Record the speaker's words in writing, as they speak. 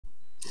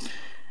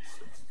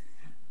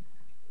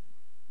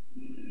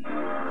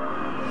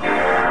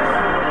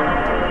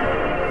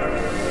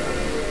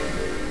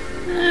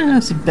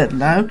that's a bit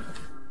loud.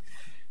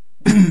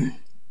 But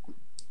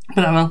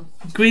well,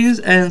 greetings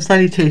and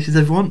salutations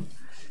everyone.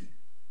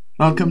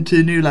 Welcome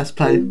to a new Let's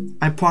Play.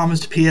 I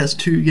promised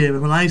PS2 game,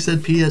 and when I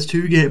said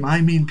PS2 game,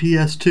 I mean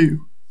PS2.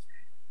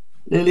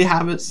 Literally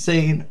have it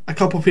sitting a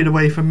couple feet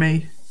away from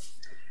me,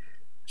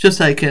 just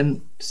so I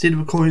can see the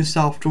recording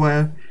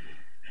software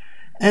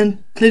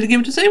and play the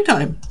game at the same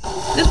time.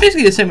 It's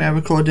basically the same way I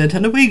record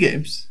Nintendo Wii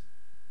games.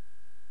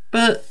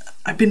 But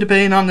I've been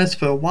debating on this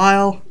for a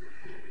while.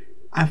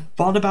 I've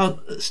thought about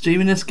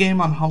streaming this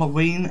game on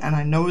Halloween, and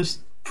I know it's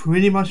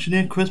pretty much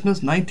near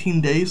Christmas,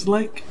 19 days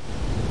like.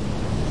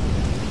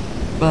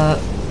 But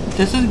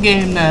this is a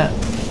game that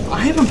I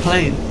haven't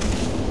played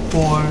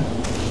for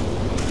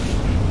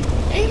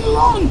a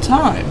long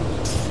time.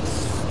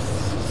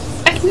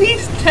 At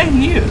least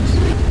 10 years.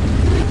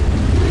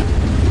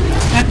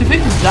 I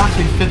think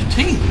exactly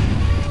 15.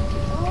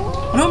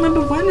 I don't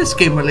remember when this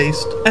game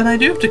released, and I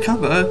do have to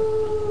cover.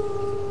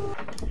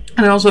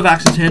 And I also have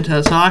access to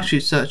Intel, so I'll actually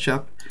search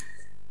up.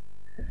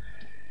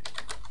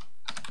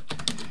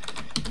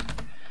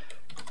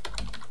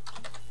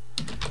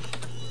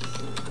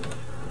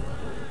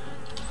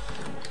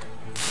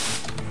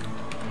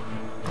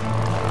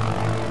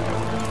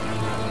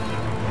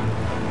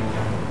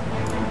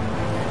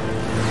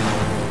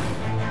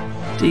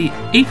 The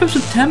 8th of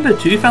September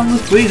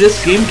 2003,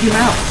 this game came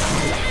out.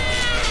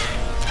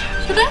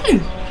 So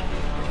dang!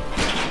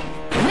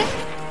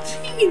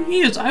 19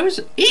 years, I was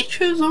 8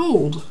 years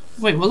old.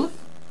 Wait, was it?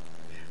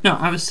 No,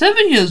 I was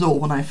 7 years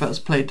old when I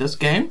first played this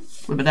game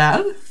with my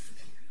dad.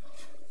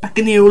 Back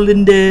in the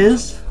olden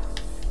days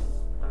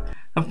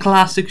of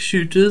classic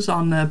shooters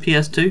on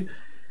PS2.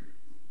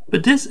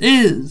 But this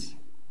is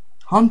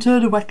Hunter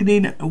the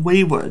Awakening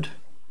Wayward.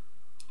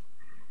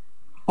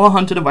 Or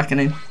Hunter the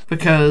Awakening,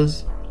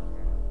 because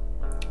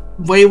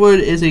Wayward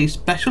is a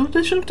special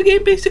edition of the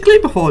game, basically,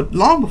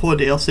 long before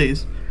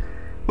DLCs.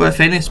 We're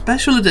a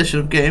special edition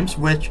of games,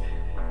 which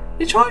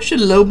they charged a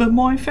little bit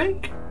more, I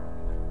think.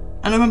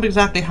 I don't remember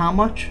exactly how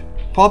much.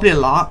 Probably a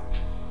lot,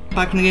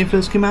 back when the game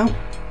first came out.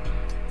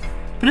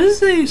 But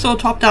this is a sort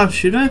of top-down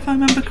shooter, if I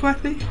remember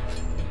correctly.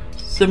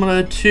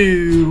 Similar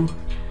to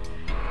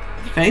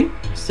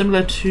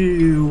similar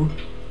to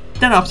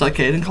Dead Ops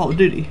Arcade and Call of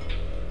Duty.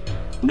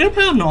 I'm gonna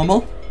play on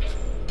normal.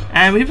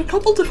 And we have a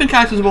couple different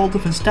characters with all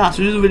different stats,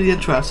 which is really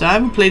interesting. I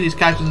haven't played these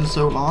characters in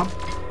so long.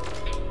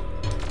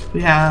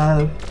 We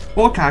have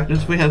 4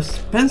 characters. We have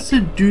Spencer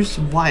Deuce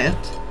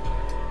Wyatt,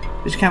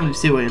 which you can't really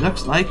see what he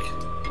looks like.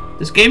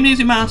 This game needs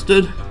to be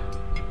mastered.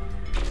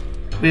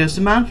 We have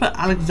Samantha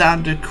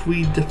Alexander,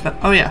 Creed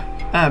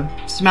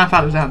Samantha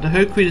Alexander.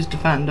 Her Creed is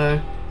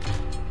Defender.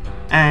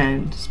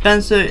 And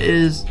Spencer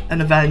is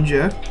an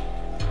Avenger.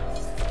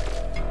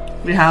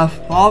 We have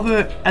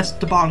Father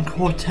Esteban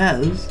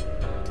Cortez,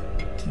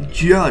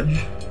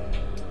 Judge.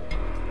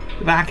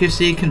 With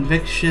accuracy,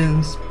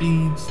 conviction,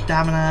 speed,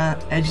 stamina,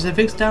 edges. I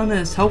think stamina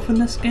is health in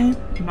this game.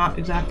 I'm not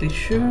exactly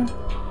sure.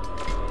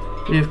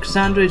 We have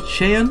Cassandra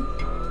Cheyenne,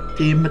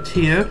 the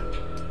Mateer,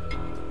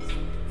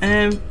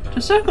 and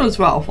the Circle as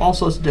well, all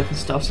sorts of different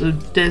stuff. So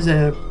there's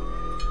a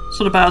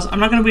sort of battles. I'm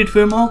not going to read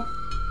through them all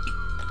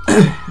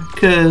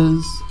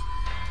because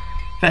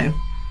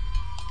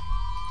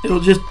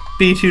it'll just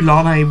be too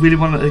long. I really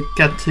want to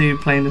get to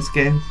playing this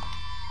game.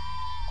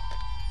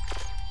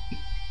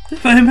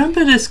 If I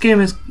remember, this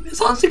game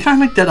it's honestly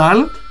kind of like Dead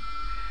Island.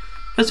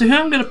 But so here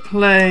I'm going to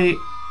play.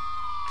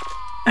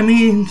 I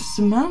mean,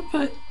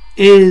 Samantha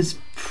is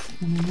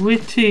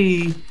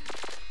pretty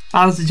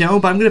balanced in general,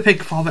 but I'm going to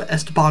pick Father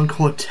Esteban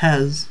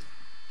Cortez.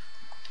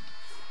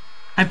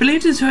 I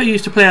believe this is who I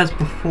used to play as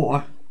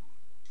before.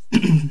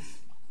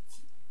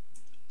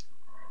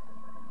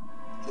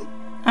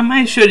 I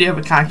might show the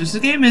other characters. The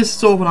game is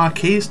sort of an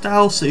arcade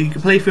style, so you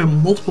can play through it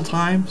multiple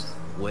times.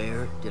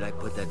 Where did I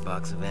put that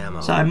box of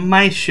ammo? So I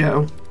might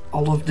show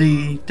all of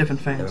the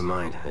different things. Never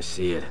mind, I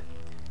see it.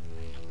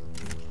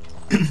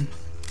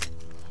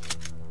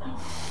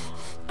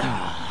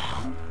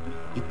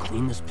 You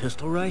clean this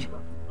pistol right?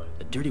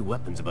 A dirty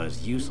weapon's about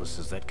as useless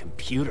as that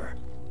computer.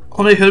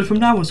 All I heard from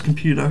that was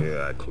computer.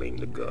 Yeah, I cleaned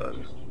the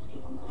gun.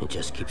 It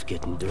just keeps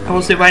getting dirty. I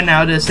will say right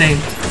now they're saying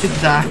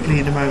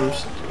exactly the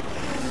most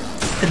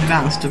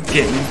advanced of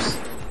games.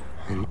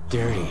 And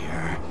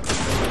dirtier.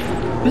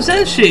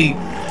 Essentially,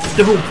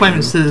 the whole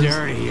premise is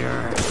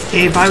Dirtier.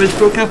 a virus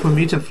broke out from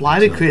mutant fly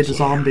to create the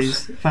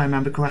zombies, if I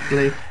remember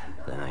correctly.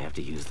 Then I have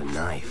to use the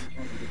knife.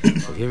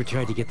 Have you ever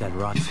tried to get that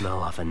rotten smell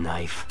off a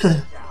knife?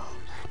 It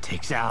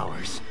takes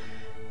hours.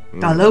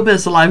 Got a little bit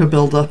of saliva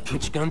build-up,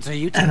 Which guns are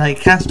you and I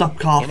can't stop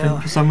coughing You know,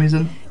 for some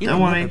reason. you Don't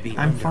don't wanna worry, be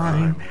I'm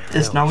fine. underarmed.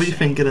 It's not what you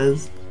think it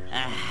is.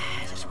 I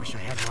just wish I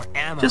had more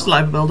ammo. Just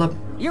saliva build-up.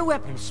 Your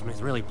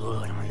weaponsmith really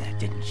blew it on that,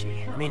 didn't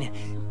she? I mean,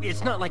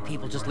 it's not like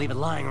people just leave it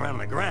lying around on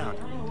the ground.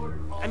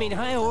 I mean,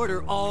 I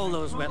order all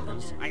those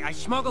weapons. I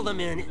smuggle them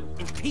in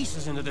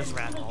pieces into this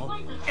rat hole,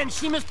 and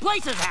she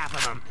misplaces half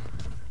of them.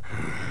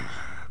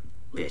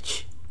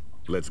 Bitch.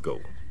 Let's go.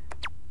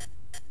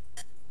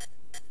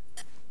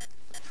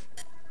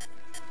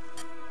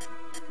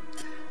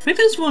 I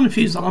think there's one of a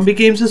few zombie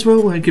games as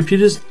well where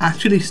computers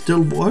actually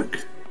still work,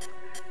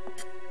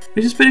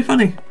 which is pretty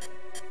funny.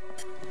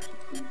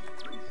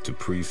 To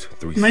Priest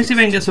 360. You might see if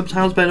I can get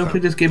subtitles, but I don't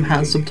think this game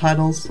has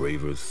subtitles.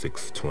 Ravers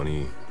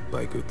 620,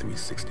 Biker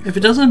 360. If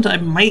it doesn't, I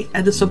might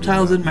edit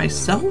subtitles in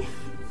myself.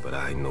 But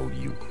I know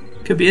you.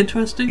 Could be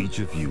interesting. Each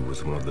of you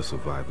was one of the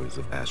survivors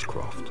of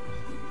Ashcroft,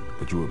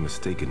 but you were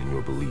mistaken in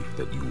your belief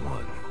that you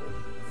won.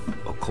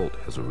 A cult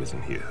has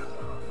arisen here.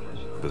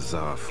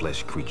 Bizarre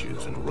flesh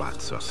creatures and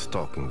rots are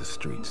stalking the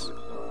streets.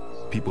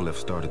 People have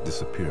started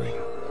disappearing.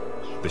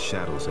 The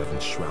shadows have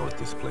enshrouded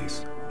this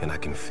place, and I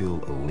can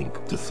feel a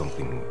link to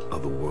something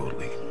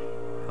otherworldly.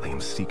 I am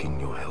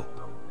seeking your help.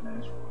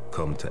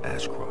 Come to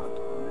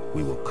Ashcroft.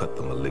 We will cut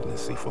the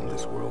malignancy from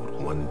this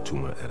world, one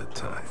tumor at a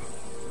time.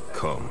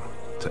 Come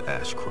to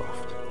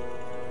Ashcroft.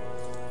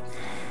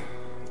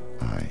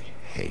 I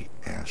hate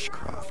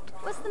Ashcroft.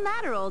 What's the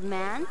matter, old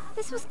man?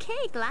 This was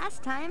cake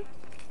last time.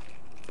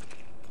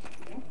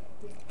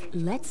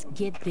 Let's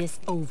get this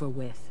over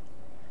with.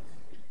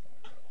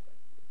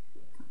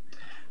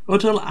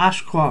 Hotel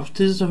Ashcroft.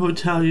 This is a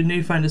hotel you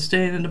need find a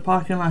staying in. The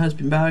parking lot has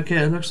been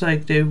barricaded. It looks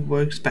like they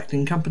were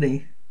expecting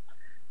company.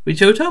 Which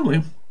hotel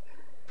room?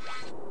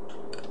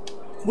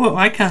 Well,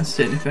 I can't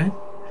see anything.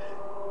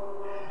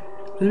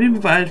 There's been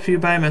provided for you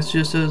by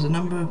messages, so there's a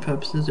number of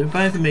purposes. They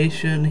provide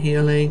information,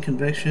 healing,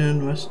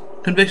 conviction,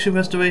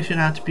 restoration,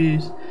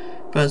 attributes,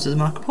 versus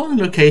mark important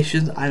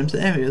locations, items,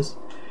 and areas.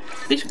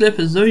 Each glyph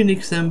has a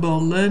unique symbol.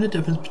 Learn the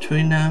difference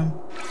between them.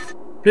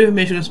 Blue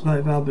information can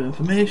supply valuable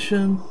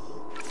information.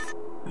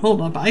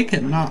 Hold up, I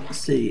cannot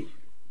see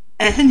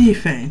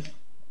anything.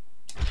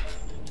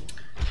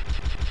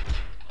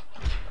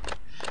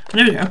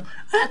 There we go.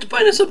 I had to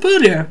point this up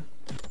earlier,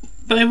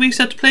 but I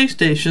reset the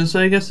PlayStation, so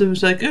I guess it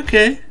was like,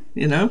 okay,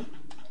 you know.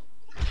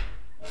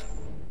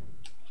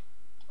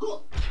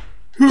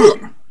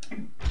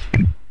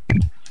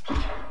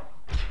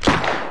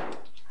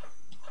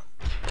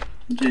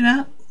 Do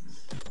that.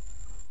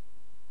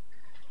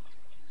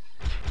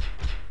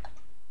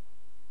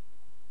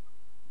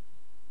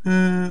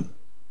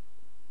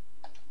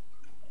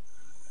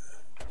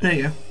 There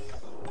you go.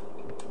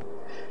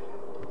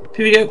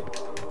 Here we go.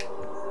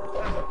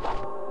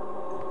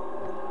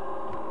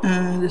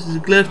 This is a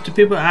glyph. To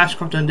people at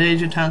Ashcroft and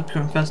Danger, towns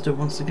become festive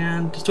once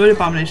again. Destroy the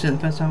abomination in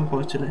the first time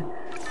before it's too late.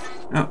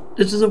 Oh,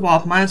 this is a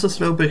warp. Minus a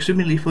slow but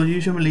extremely lethal.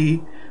 Use your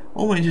melee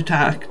or range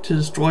attack to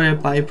destroy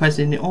it by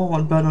pressing the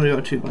R1 button or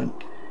the R2 button.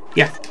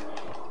 Yeah.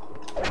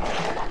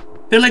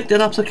 Feel like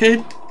Dead Ops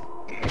Arcade?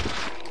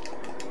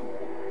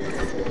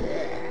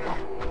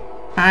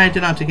 I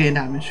did not take any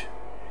damage.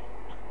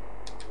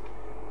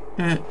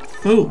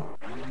 Oh,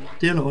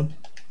 dear lord.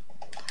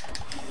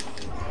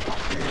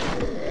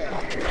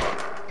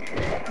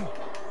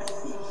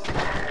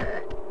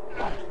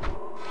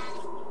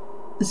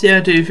 Let's see how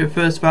to do with your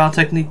first battle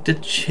technique, the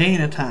chain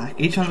attack.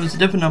 Each one was a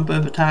different number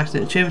of attacks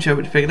in the chain, which I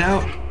would figure it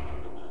out.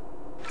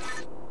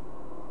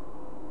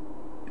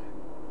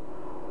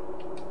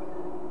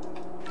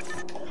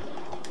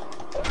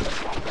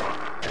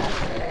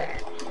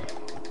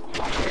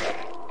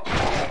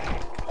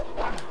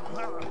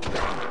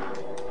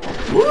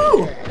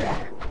 Woo!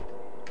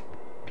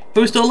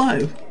 But we're still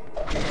alive.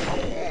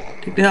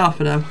 Take the half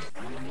of them.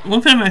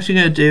 One thing I'm actually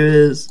going to do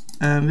is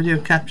video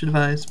capture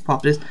device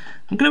properties.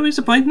 I'm going to use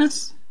the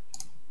brightness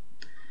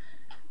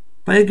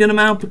by a good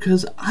amount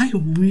because I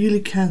really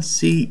can't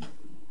see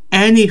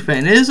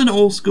anything. It is an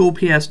old school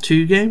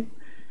PS2 game,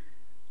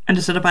 and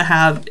the setup I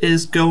have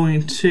is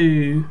going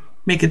to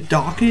make it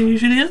darker than it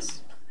usually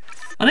is.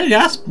 I think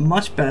that's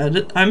much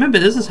better. I remember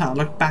this is how it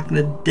looked back in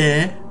the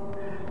day.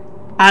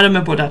 I don't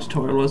remember what that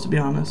tutorial was, to be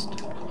honest.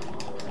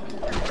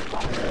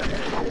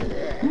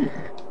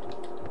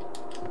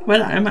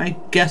 Well, I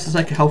guess it's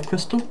like a health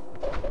crystal.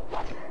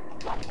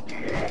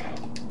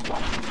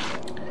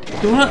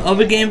 There were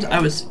other games I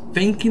was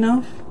thinking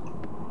of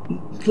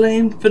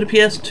playing for the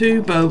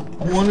PS2, but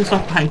one is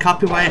off behind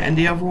copyright and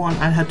the other one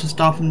I had to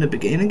start from the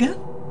beginning again.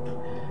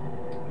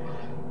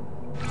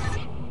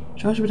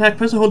 Charge of attack,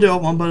 press and hold the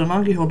R1 button,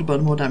 longer you hold the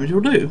button, more damage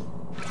you'll do.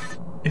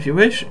 If you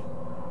wish,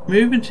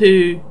 move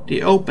into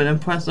the open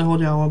and press and hold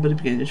the R1 button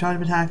to begin your charge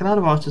of attack. A lot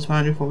of artists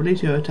find you for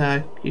release your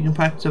attack. You can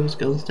practice other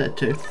skills instead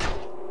too.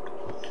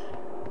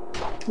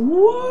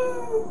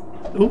 Woo!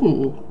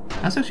 Ooh,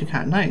 that's actually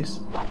kind of nice.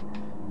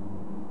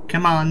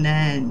 Come on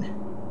then.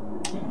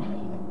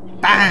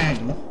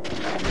 Bang!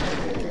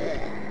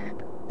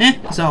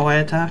 It's our way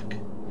attack.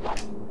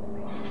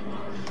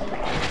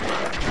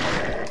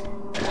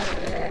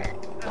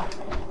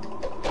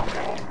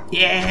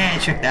 Yeah,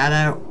 check that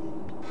out.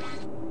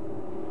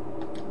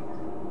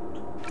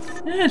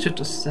 Yeah, just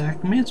a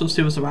sec. May as well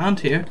see what's around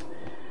here.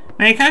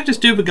 My characters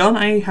do have a gun.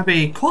 I have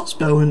a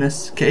crossbow in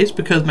this case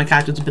because my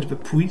character's a bit of a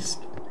priest,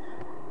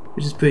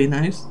 which is pretty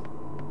nice.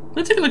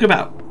 Let's take a look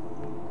about.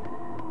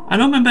 I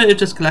don't remember if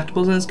there's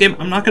collectibles in this game.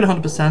 I'm not going to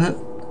 100% it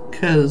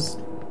because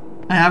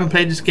I haven't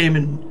played this game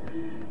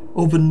in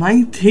over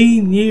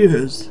 19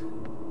 years.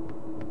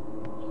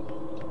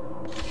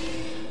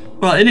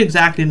 Well, in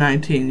exactly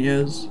 19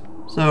 years.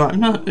 So I'm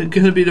not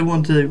gonna be the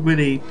one to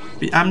really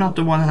I'm not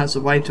the one that has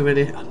the right to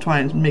really try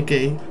and make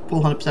a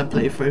full 100%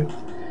 playthrough.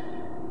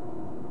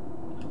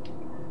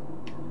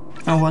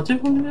 Oh, what's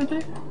it gonna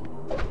do?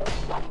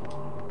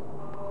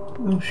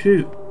 Oh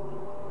shoot.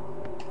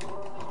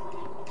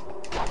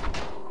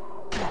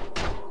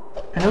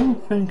 I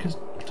don't think it's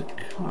the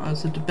car,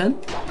 is it the bin?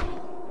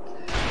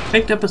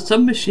 Picked up a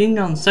submachine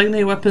gun.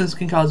 Secondary weapons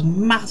can cause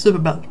massive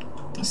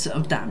amounts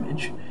of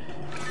damage.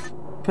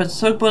 Press the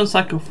select button to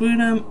cycle through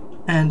them,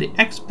 and the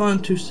X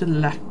button to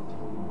select.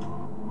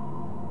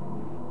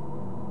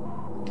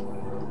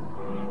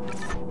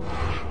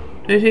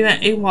 Do you think that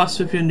 8 watts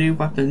with your new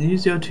weapon?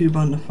 Use your 2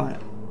 button to fire.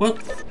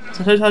 What?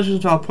 So I touch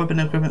to our equipment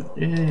equipment.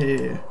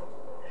 Yeah.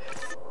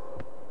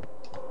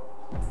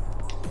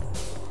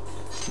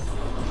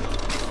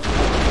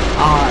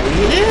 Ah,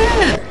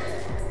 yeah!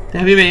 The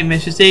heavy rain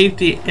mission saved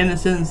the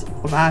innocence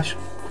of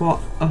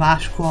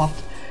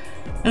Ashcroft.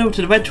 And over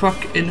to the red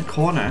truck in the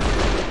corner.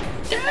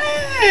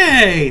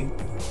 Yay!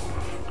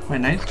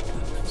 Quite nice.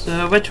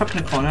 So, red truck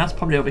in the corner, that's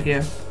probably over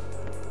here.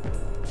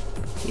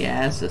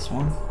 Yeah, it's this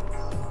one.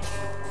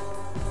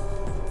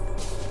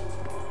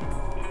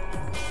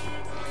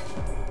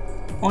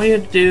 All you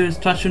have to do is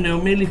touch and it will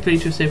immediately flee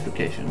to a safe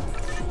location.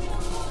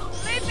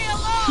 Leave me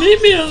alone!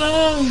 Leave me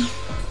alone!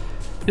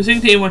 Your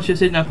second team wants you to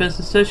sit in our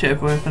business, search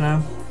everywhere for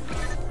now.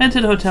 Head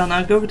to the hotel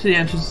now, go over to the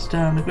entrance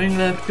down the green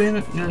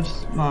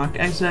glyphs mark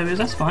exit areas,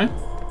 that's fine.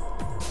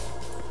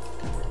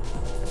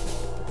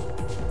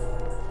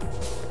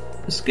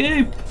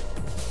 Escape!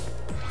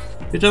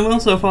 You've done well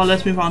so far,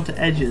 let's move on to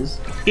edges.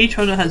 Each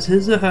hunter has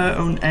his or her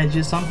own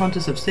edges. Some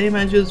hunters have same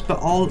edges, but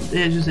all the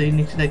edges are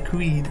unique to their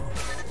creed.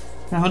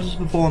 Now hunters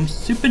perform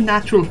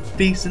supernatural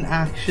feats and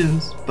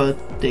actions, but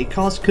they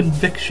cause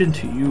conviction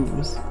to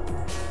use.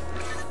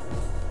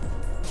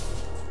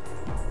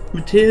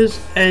 Materials,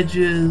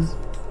 edges,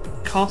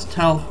 cost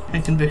health,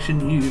 and conviction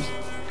to use.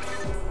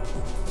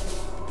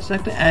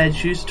 Select the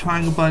edge, use the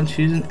triangle button,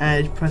 choose an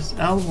edge, press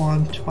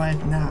L1, try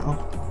it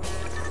now.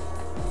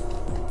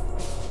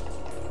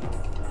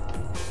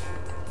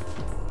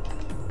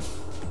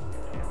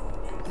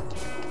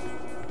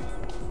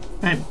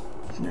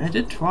 I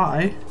did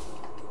try.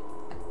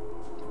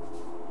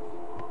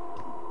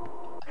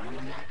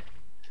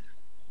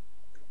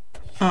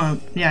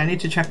 Yeah, I need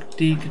to check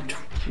the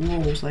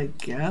controls, I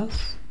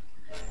guess.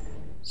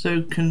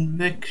 So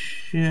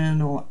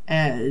conviction or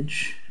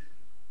edge.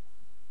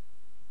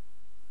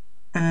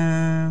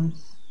 Edge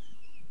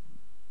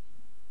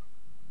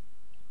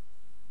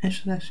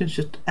selection is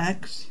just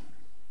X.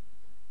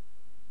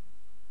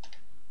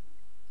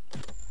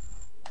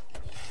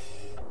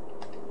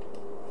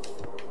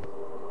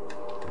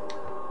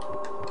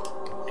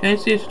 Can I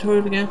see the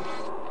tutorial again?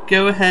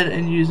 Go ahead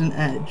and use an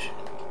edge.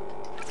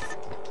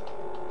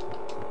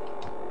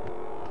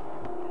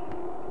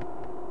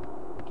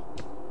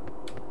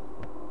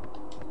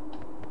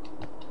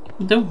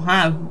 I don't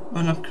have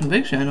enough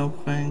conviction, I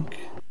don't think.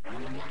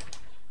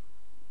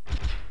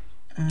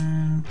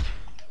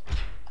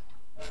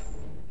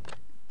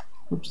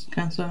 Oops,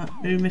 cancel that.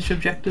 Maybe mission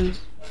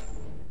objectives?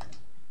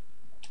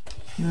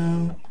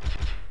 No.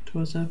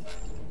 Towards F.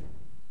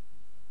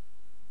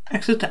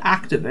 Exit to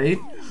activate.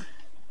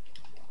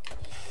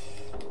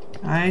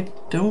 I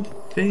don't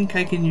think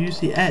I can use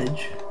the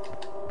edge.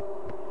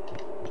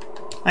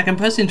 I can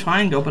press in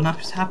triangle, but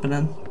nothing's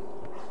happening.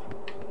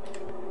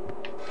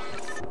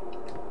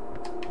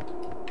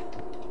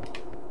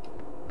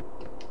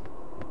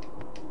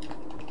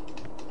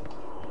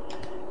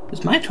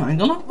 Is my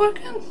triangle not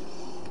working?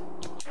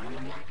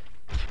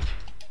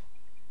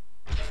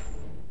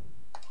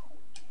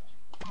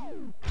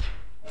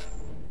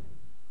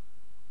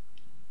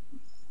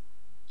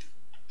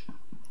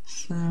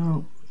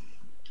 So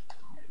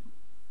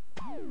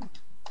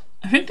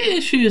I think the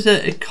issue is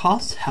that it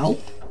costs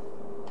health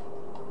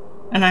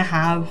and I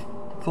have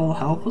full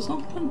health or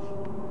something.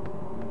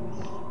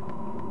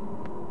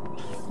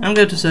 I'm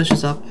going to search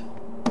this up.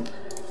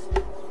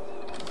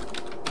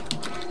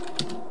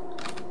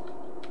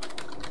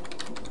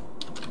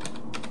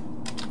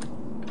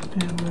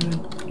 I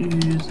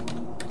would use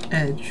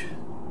edge.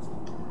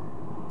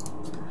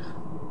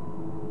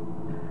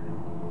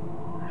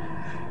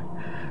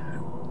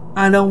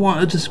 I don't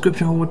want a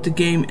description on what the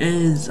game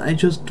is. I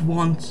just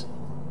want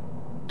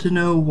to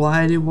know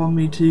why they want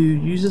me to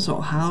use this,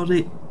 or how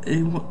they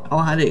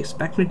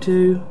expect me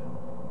to.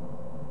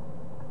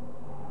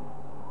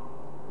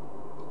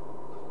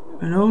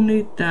 I don't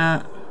need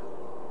that.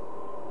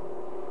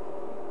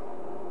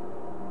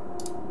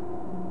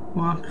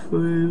 Walk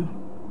through.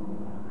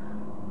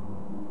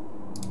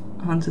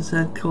 Hunter's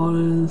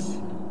headquarters.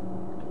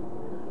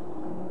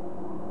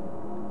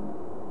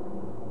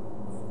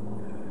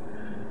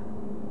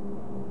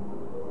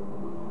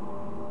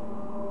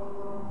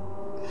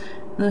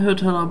 In the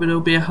hotel lobby there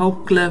will be a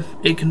hope glyph,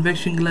 a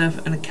conviction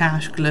glyph, and a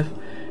cash glyph.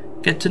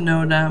 Get to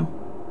know them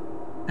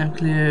and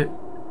clear.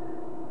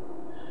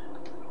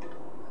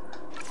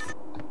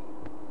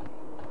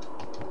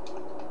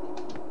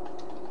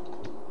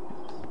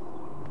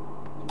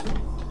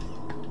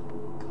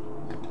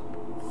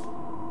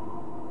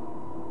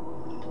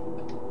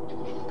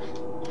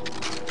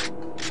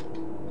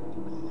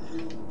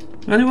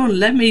 They won't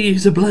let me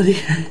use a bloody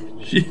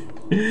edge.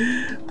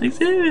 Like,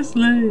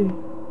 seriously.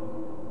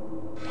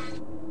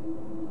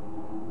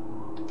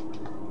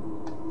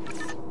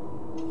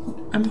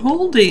 I'm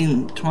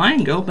holding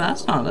triangle, but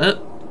that's not it.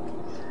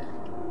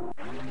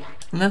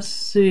 Let's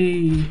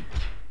see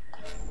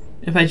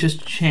if I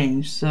just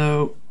change.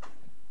 So,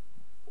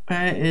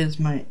 where is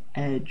my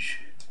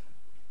edge?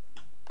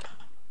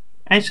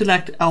 I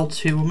select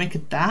L2, we'll make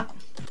it that.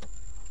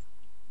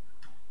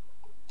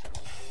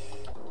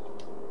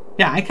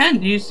 Yeah, I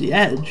can't use the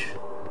edge.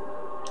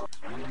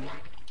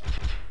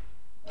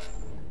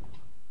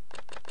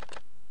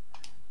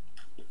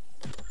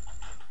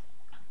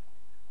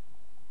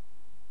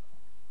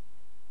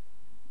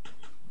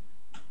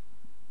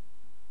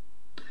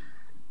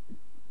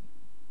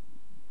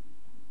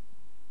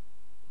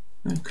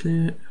 I'll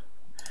clear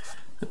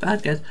the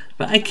bad guys,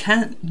 but I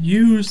can't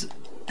use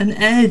an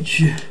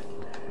edge.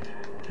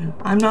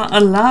 I'm not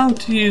allowed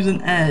to use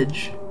an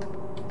edge.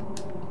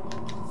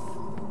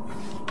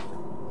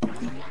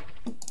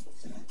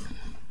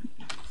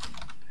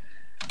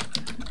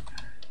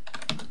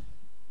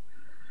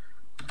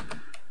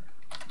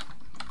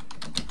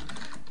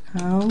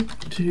 How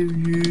to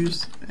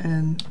use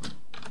an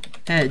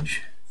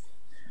edge.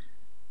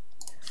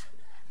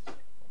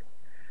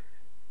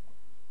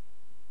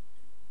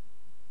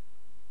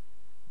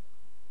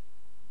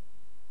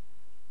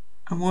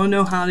 I want to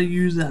know how to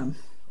use them.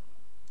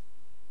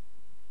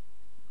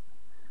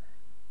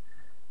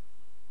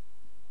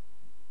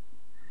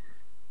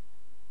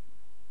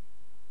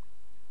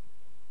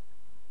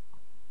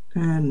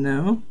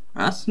 No,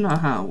 that's not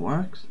how it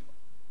works.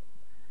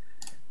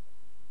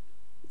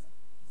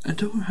 I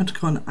don't know how to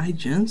go on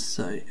IGN's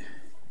site.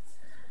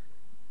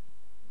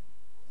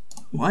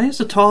 Why is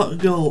the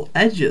toggle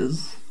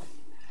edges?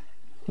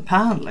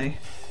 Apparently.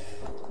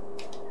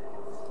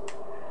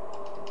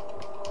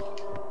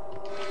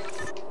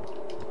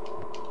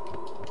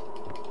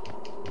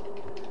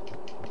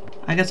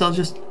 I guess I'll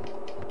just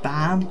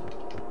spam.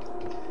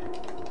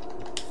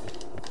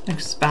 Like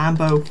spam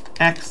both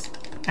X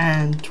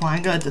and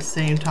triangle at the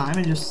same time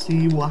and just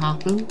see what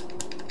happens.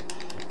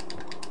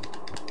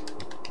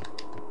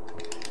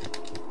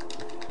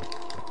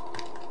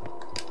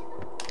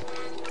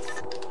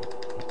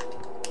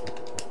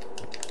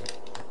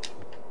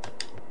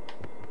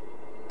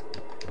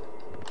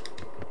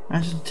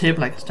 That's just a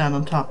table I can stand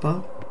on top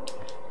of.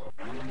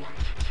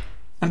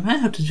 I might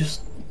have to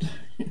just...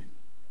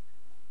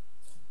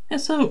 yeah,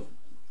 so...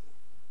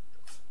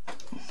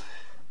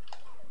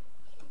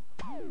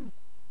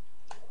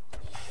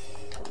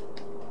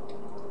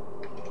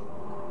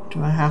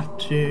 do I have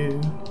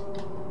to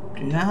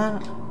do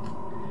that?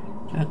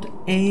 Do I have to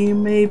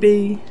aim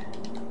maybe?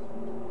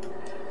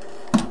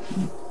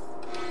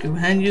 Go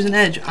ahead and use an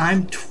edge.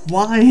 I'm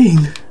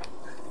trying!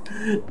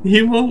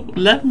 You won't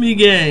let me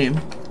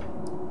game.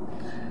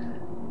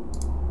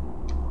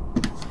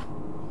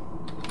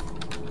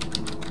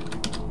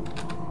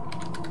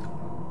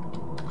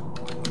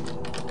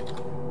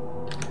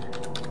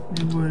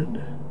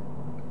 Wayward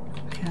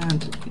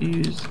can't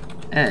use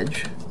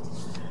edge.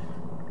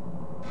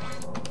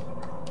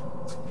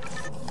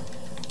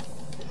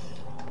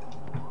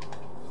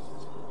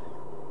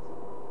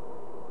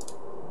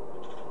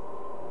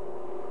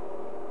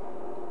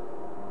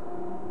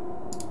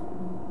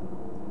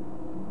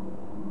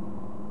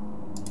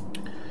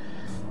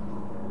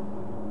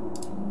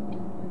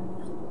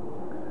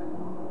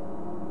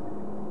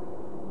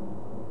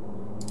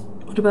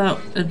 What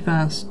about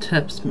advanced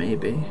tips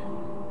maybe?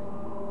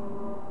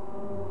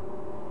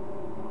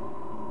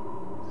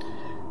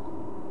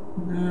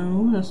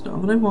 No, that's not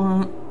what I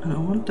want. I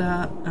don't want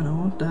that. I don't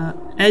want that.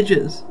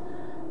 Edges.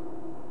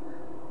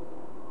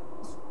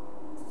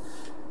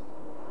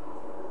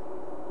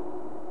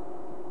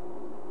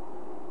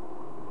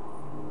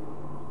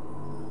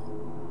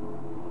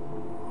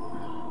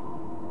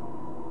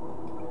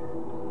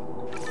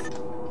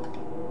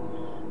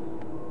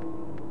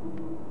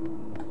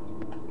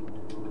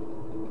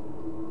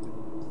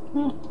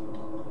 Well,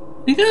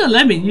 you gotta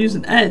let me use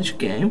an edge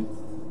game.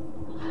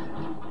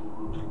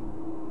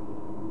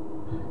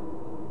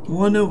 I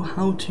wanna know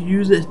how to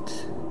use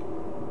it.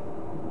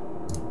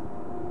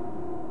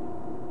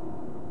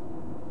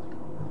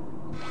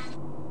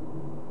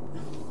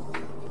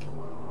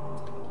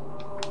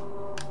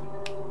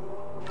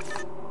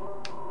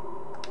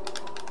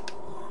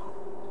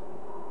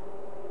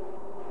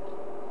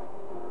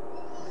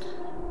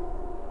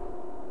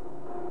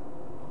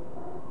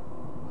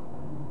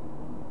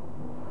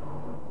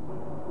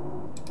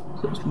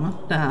 So it's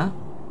not that.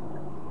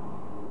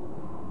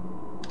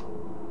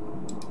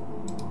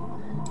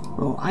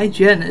 Well,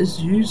 IGN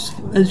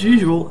as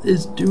usual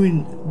is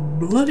doing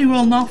bloody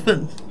well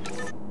nothing.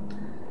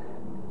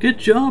 Good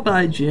job,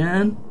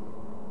 IGN.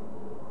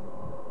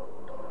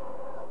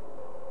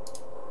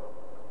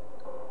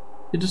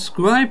 You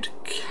described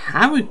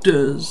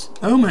characters.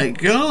 Oh my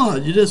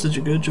god, you did such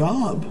a good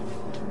job.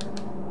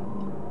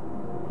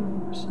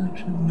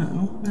 Perception,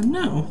 no, and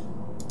no.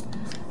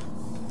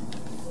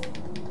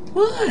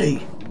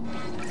 Why?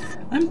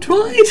 I'm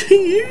trying to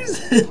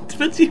use it,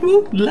 but you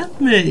won't let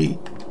me.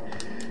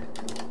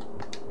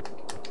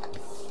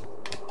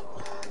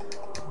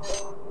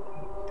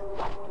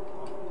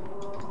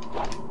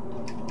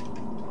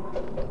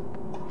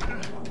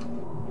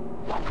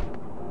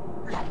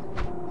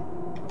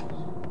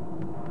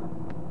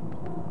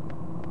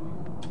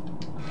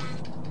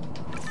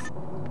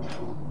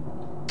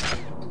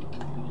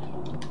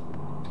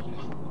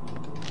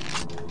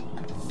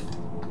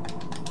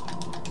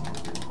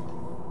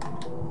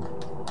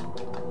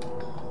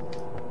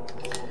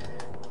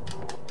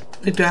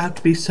 Like, do I have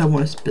to be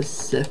somewhere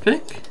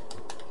specific?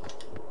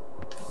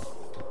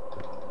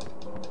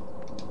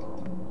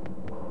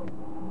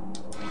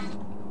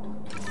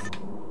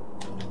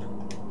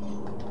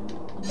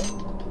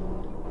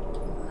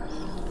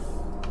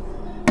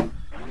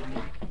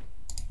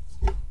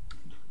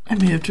 I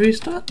may have to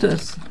restart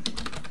this.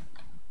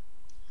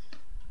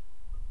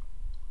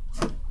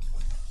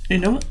 You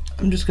know what?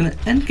 I'm just gonna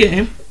end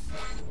game.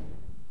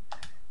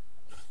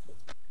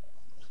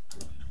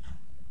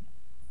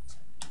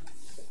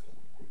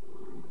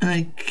 And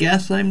I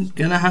guess I'm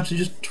gonna have to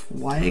just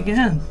try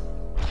again.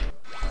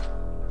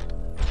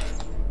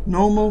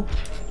 Normal.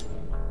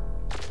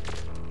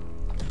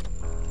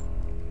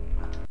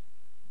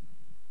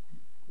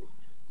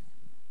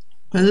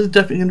 This is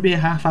definitely gonna be a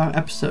half-hour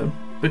episode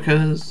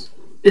because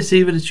it's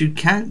either that you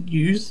can't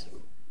use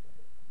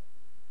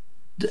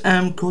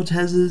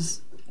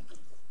Cortez's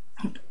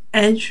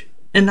edge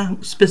in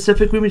that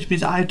specific room, which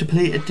means I have to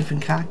play a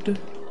different character.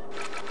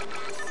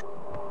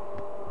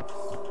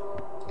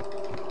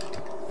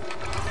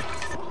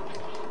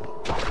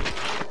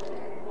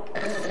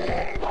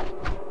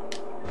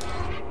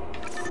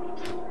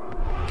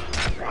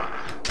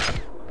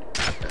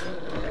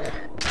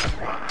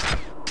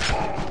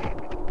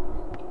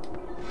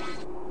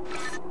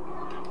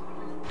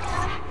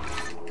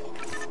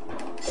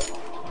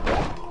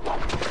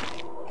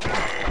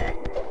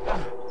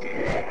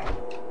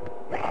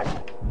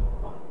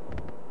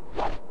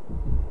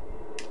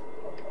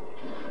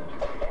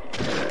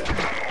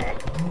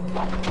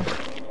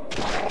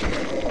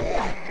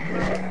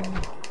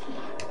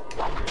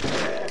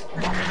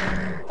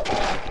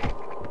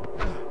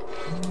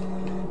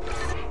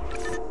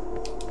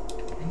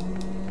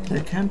 I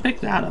can't pick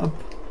that up.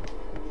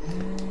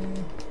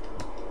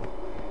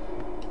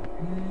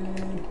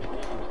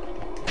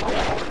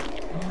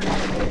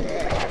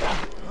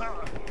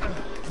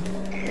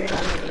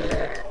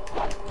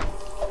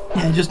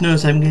 Yeah, I just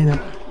noticed I'm getting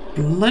a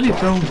bloody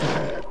phone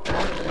call.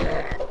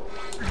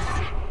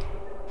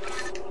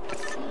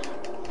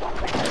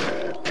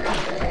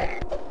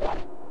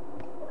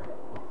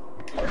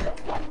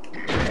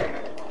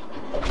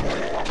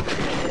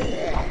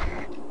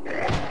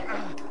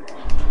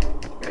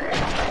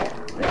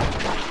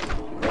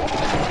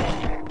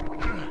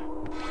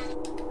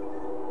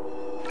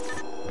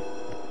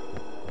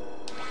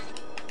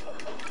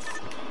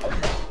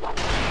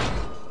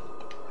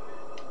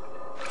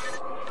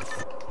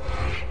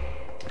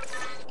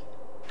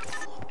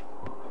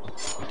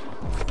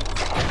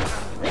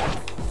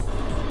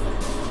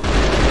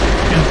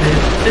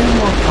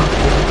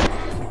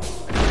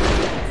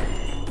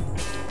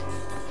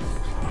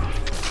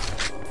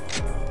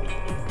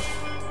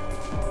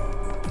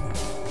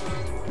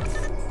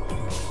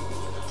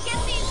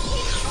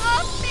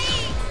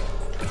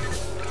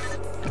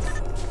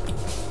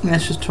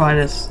 Let's just try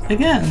this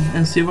again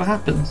and see what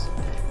happens.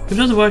 If it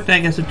doesn't work, then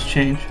I guess it's to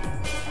change.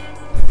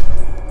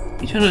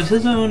 Each hunter has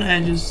his own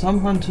edges.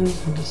 Some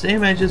hunters have the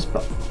same edges,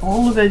 but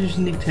all of edges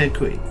unique to their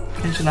creed.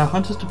 It should allow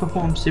hunters to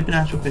perform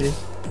supernatural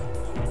feats.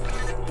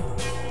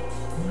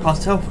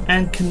 Cost health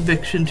and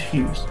conviction to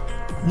use.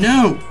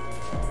 No!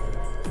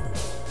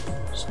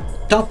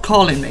 Stop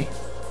calling me.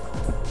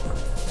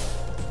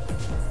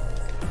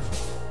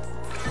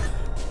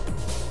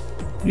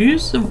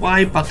 Use the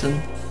Y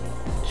button.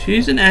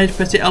 Choose an edge,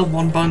 press the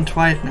L1 button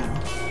twice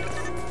now.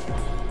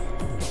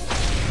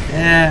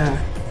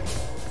 Yeah.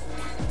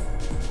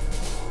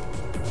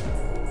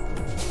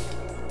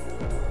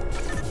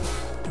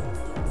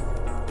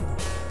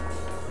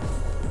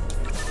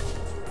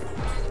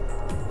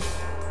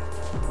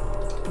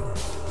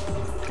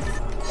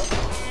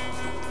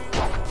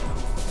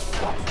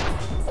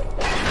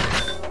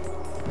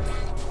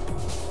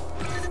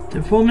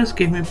 The performance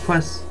gave me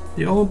press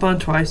the L1 button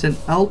twice and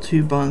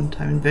L2 button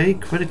time very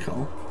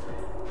critical.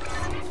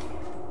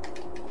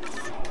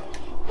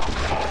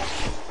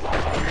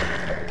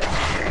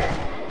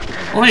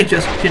 Or I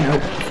just, you know,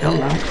 kill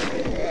them.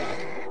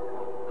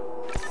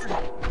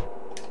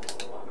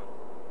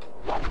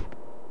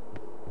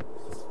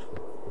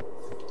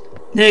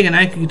 There you go,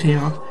 now you can continue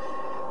on.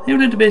 You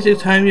learn the basic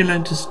time you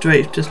learn to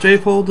strafe. To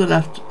strafe, hold the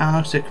left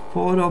analog stick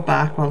forward or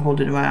back while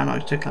holding the right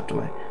analog stick left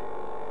away.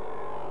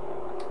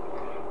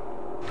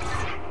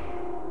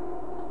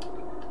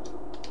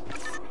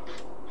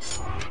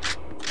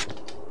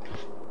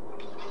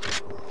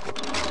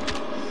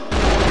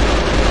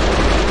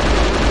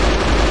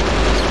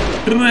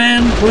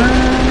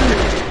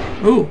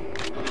 Ooh.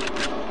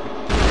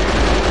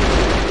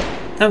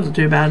 That wasn't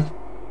too bad.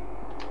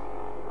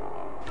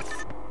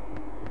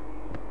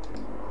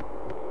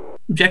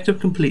 Objective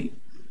complete.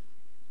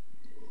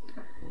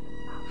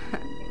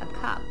 A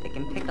cop that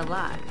can pick a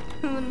lock.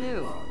 Who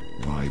knew?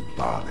 Why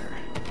bother?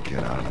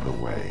 Get out of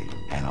the way,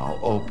 and I'll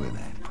open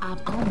it.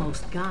 I've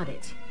almost got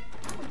it.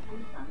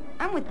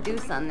 I'm with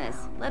Deuce on this.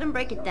 Let him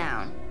break it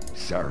down.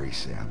 Sorry,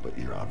 Sam, but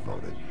you're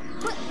outvoted.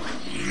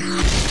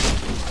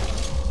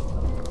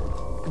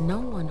 No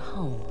one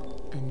home,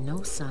 and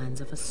no signs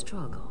of a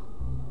struggle.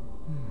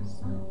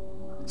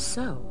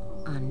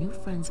 So, our new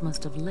friends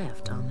must have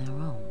left on their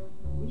own.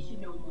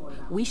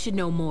 We should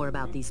know more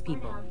about these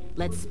people.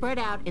 Let's spread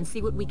out and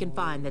see what we can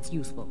find that's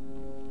useful.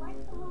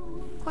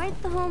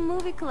 Quite the home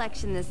movie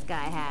collection this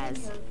guy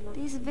has.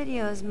 These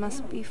videos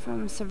must be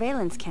from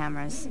surveillance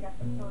cameras.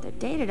 They're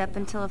dated up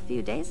until a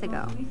few days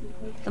ago.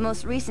 The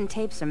most recent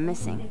tapes are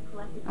missing.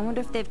 I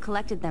wonder if they've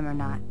collected them or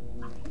not.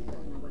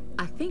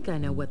 I think I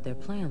know what their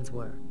plans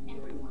were.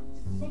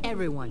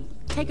 Everyone,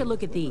 take a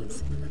look at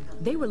these.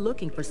 They were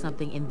looking for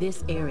something in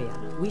this area.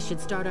 We should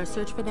start our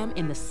search for them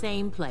in the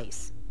same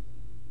place.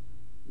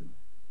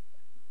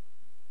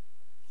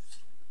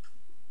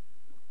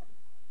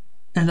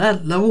 And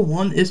that level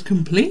 1 is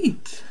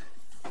complete.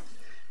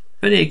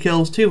 38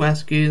 kills, 2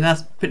 rescues.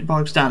 That's pretty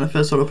bog standard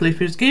for sort of playthrough.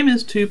 This game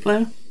is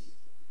 2-player.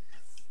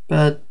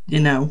 But, you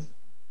know,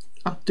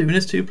 I'm doing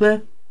this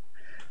 2-player.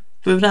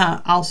 But with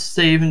that, I'll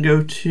save and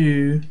go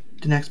to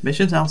the next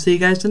missions. I'll see you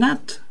guys in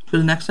that for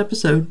the next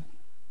episode.